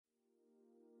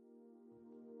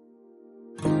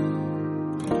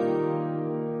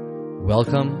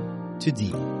Welcome to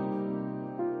Deep,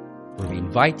 where we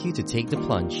invite you to take the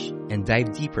plunge and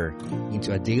dive deeper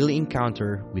into a daily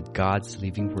encounter with God's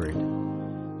living Word.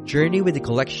 Journey with a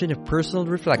collection of personal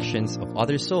reflections of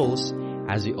other souls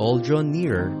as we all draw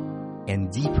nearer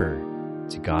and deeper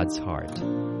to God's heart.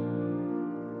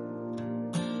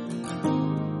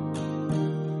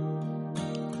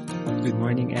 Good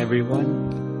morning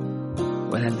everyone.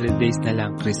 100 days na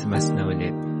lang Christmas na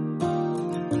ulit.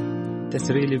 It has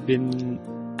really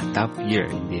been a tough year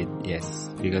indeed,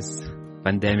 yes, because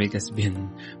pandemic has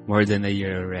been more than a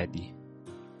year already.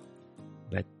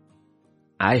 But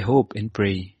I hope and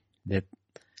pray that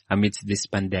amidst this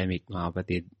pandemic, mga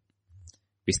kapatid,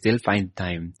 we still find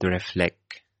time to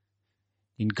reflect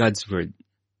in God's Word,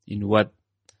 in what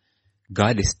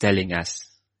God is telling us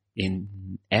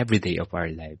in every day of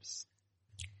our lives.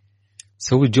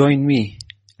 So join me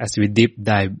as we deep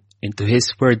dive into His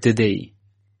Word today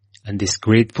on this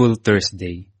grateful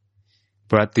Thursday,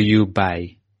 brought to you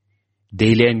by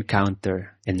Daily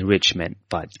Encounter Enrichment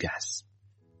Podcast.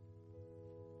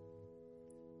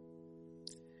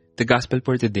 The Gospel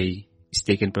for today is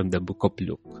taken from the book of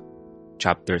Luke,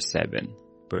 chapter 7,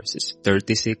 verses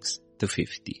 36 to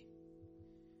 50.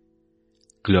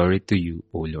 Glory to you,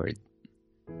 O Lord.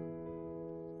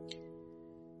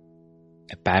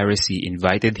 A Pharisee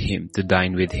invited him to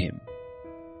dine with him,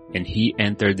 and he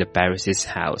entered the Pharisee's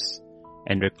house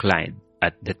and reclined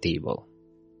at the table.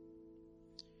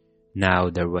 Now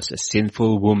there was a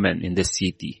sinful woman in the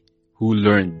city who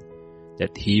learned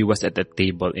that he was at the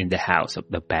table in the house of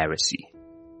the Pharisee.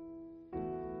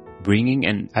 Bringing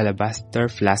an alabaster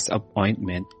flask of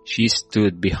ointment, she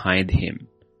stood behind him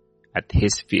at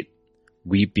his feet,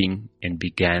 weeping, and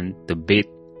began to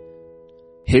bathe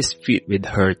his feet with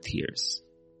her tears.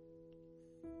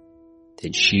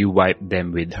 Then she wiped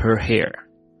them with her hair,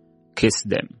 kissed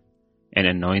them, and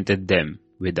anointed them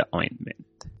with the ointment.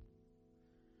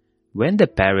 When the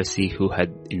Pharisee who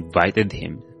had invited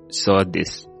him saw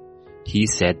this, he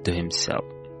said to himself,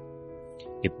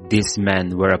 "If this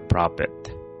man were a prophet,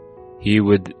 he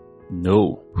would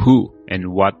know who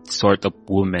and what sort of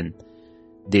woman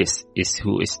this is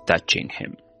who is touching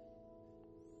him,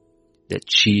 that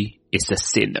she is a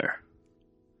sinner."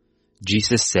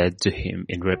 Jesus said to him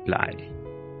in reply,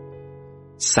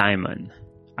 "Simon,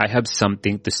 I have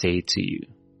something to say to you."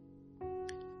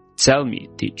 "Tell me,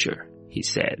 teacher," he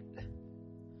said.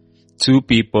 Two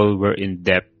people were in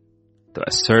debt to a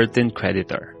certain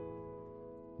creditor.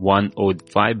 One owed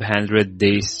 500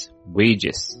 days'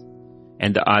 wages,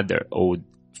 and the other owed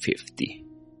 50.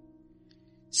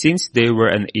 Since they were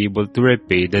unable to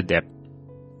repay the debt,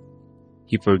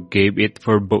 he forgave it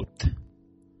for both.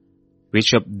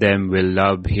 Which of them will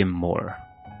love him more?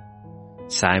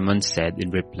 Simon said in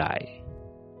reply,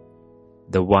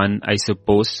 "The one, I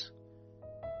suppose,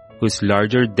 whose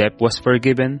larger debt was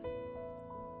forgiven."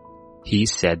 He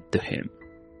said to him,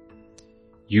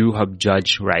 "You have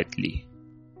judged rightly."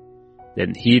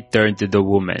 Then he turned to the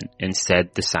woman and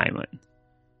said to Simon,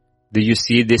 "Do you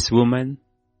see this woman?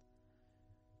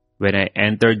 When I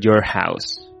entered your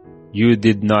house, you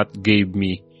did not give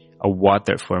me a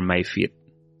water for my feet,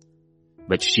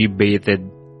 but she bathed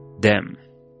them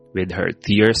with her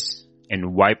tears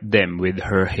and wiped them with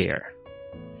her hair.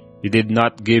 You did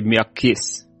not give me a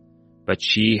kiss, but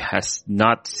she has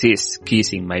not ceased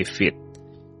kissing my feet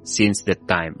since the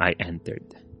time I entered.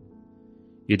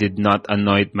 You did not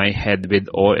anoint my head with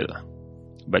oil,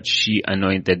 but she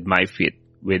anointed my feet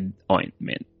with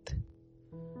ointment.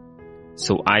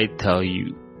 So I tell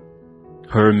you,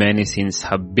 her many sins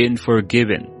have been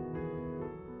forgiven.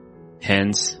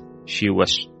 Hence, she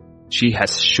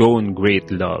has shown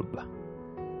great love.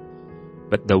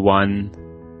 But the one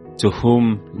to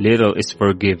whom little is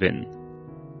forgiven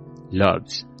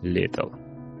loves little."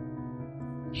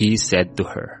 He said to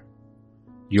her,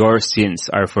 "Your sins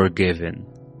are forgiven."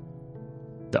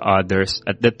 The others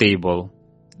at the table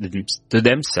to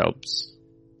themselves,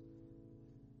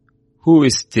 "Who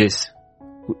is this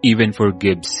who even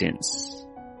forgives sins?"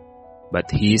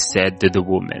 But he said to the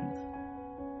woman,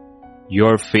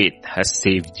 "Your faith has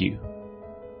saved you.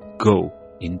 Go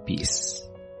in peace."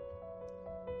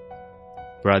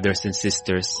 Brothers and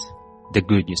sisters, the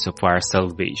good news of our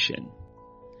salvation.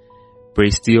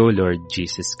 Praise to you, Lord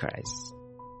Jesus Christ.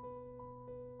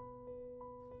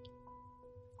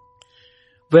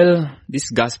 Well, this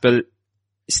gospel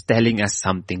is telling us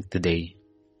something today.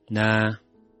 Na,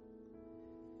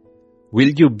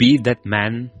 will you be that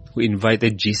man who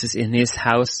invited Jesus in his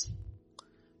house?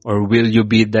 Or will you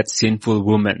be that sinful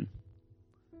woman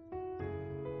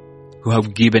who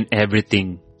have given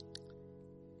everything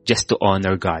just to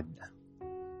honor God?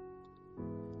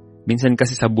 Minsan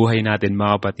kasi sa buhay natin,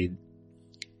 mga kapatid,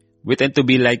 we tend to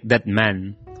be like that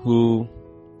man who,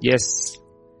 yes,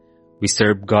 we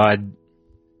serve God,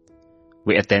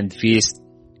 we attend feast,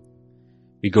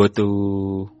 we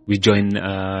join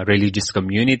religious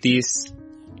communities,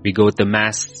 we go to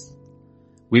mass,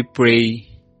 we pray,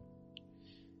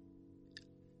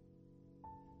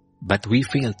 but we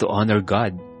fail to honor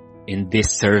God in these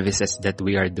services that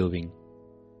we are doing.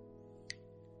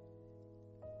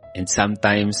 And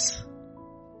sometimes,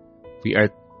 we are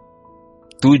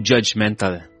too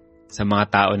judgmental sa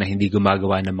mga tao na hindi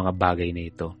gumagawa ng mga bagay na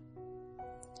ito.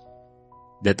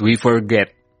 That we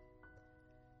forget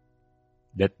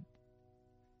that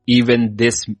even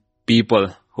these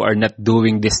people who are not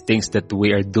doing these things that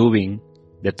we are doing,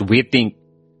 that we think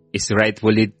is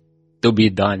rightfully to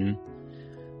be done.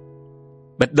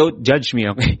 But don't judge me,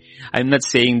 okay? I'm not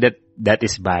saying that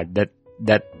is bad,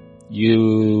 that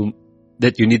you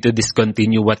need to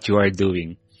discontinue what you are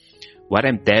doing. What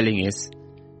I'm telling is,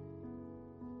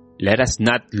 let us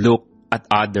not look at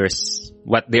others,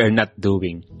 what they are not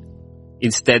doing.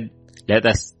 Instead, let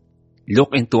us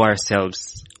look into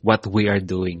ourselves, what we are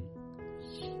doing.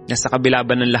 Nasa kabila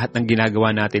ba ng lahat ng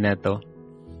ginagawa natin na ito?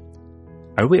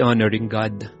 Are we honoring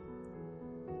God?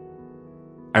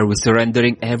 Are we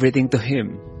surrendering everything to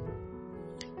Him?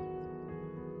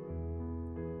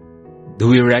 Do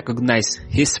we recognize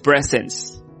His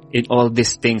presence in all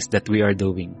these things that we are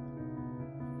doing?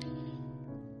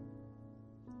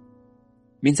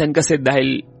 Minsan kasi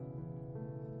dahil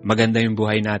maganda yung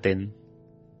buhay natin,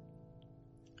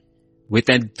 we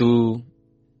tend to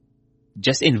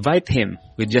just invite Him.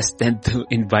 We just tend to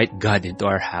invite God into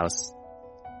our house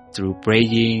through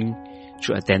praying,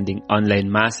 through attending online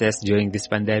masses during this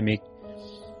pandemic.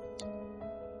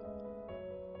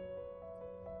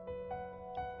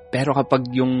 Pero kapag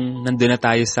yung nandun na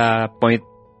tayo sa point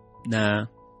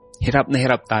na hirap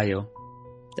tayo,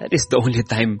 that is the only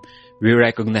time we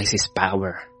recognize His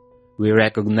power. We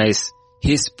recognize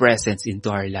His presence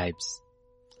into our lives.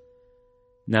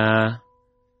 Na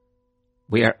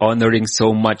we are honoring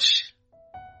so much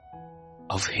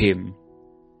of Him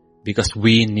because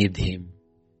we need Him.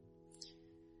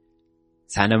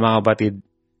 Sana mga kapatid,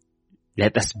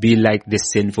 let us be like this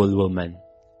sinful woman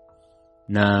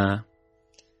na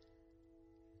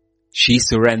she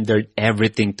surrendered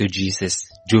everything to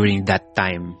Jesus during that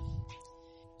time.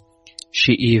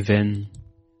 She even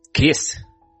kissed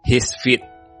His feet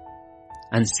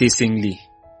unceasingly.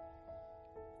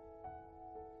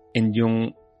 And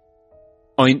yung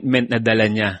ointment na dala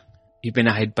niya,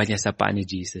 ipinahid pa niya sa paa ni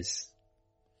Jesus.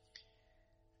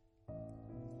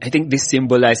 I think this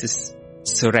symbolizes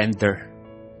surrender.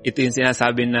 Ito yung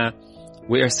sinasabi na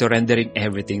we are surrendering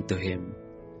everything to Him.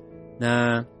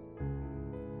 Na,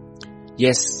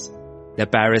 yes, the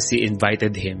Pharisee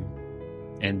invited Him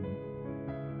and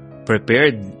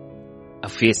prepared a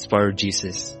feast for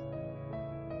Jesus.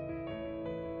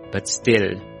 But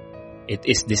still, it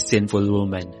is this sinful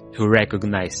woman who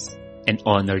recognized and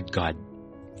honored God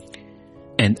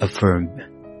and affirmed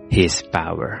His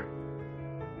power.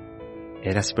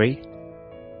 Let us pray.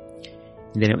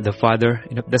 In the name of the Father,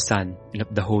 and of the Son, and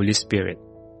of the Holy Spirit.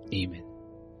 Amen.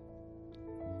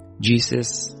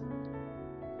 Jesus,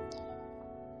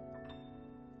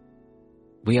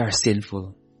 we are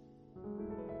sinful.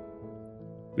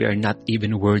 We are not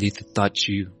even worthy to touch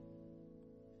You.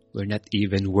 We're not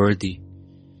even worthy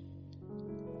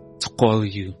to call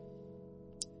You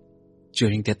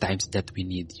during the times that we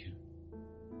need You.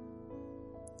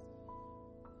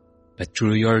 But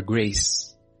through Your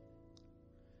grace,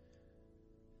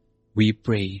 we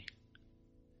pray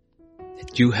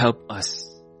that You help us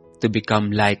to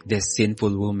become like this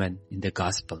sinful woman in the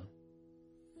gospel.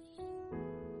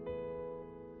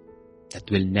 That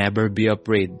will never be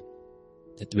afraid,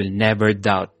 that will never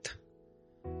doubt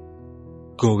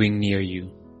going near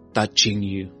You, touching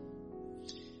You,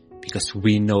 because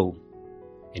we know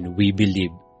and we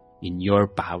believe in Your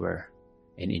power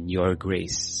and in Your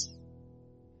grace.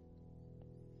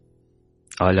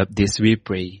 All of this we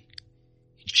pray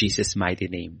in Jesus' mighty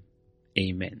name.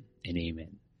 Amen and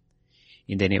amen.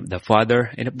 In the name of the Father,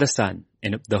 and of the Son,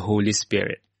 and of the Holy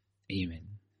Spirit. Amen.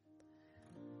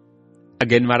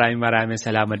 Again, maraming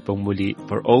salamat pong muli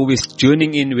for always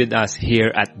tuning in with us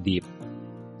here at Deep.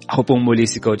 Ako pong muli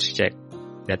si Coach Check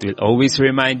that will always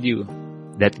remind you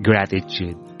that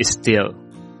gratitude is still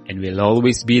and will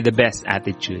always be the best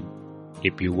attitude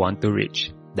if you want to reach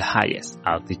the highest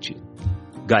altitude.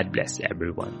 God bless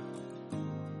everyone.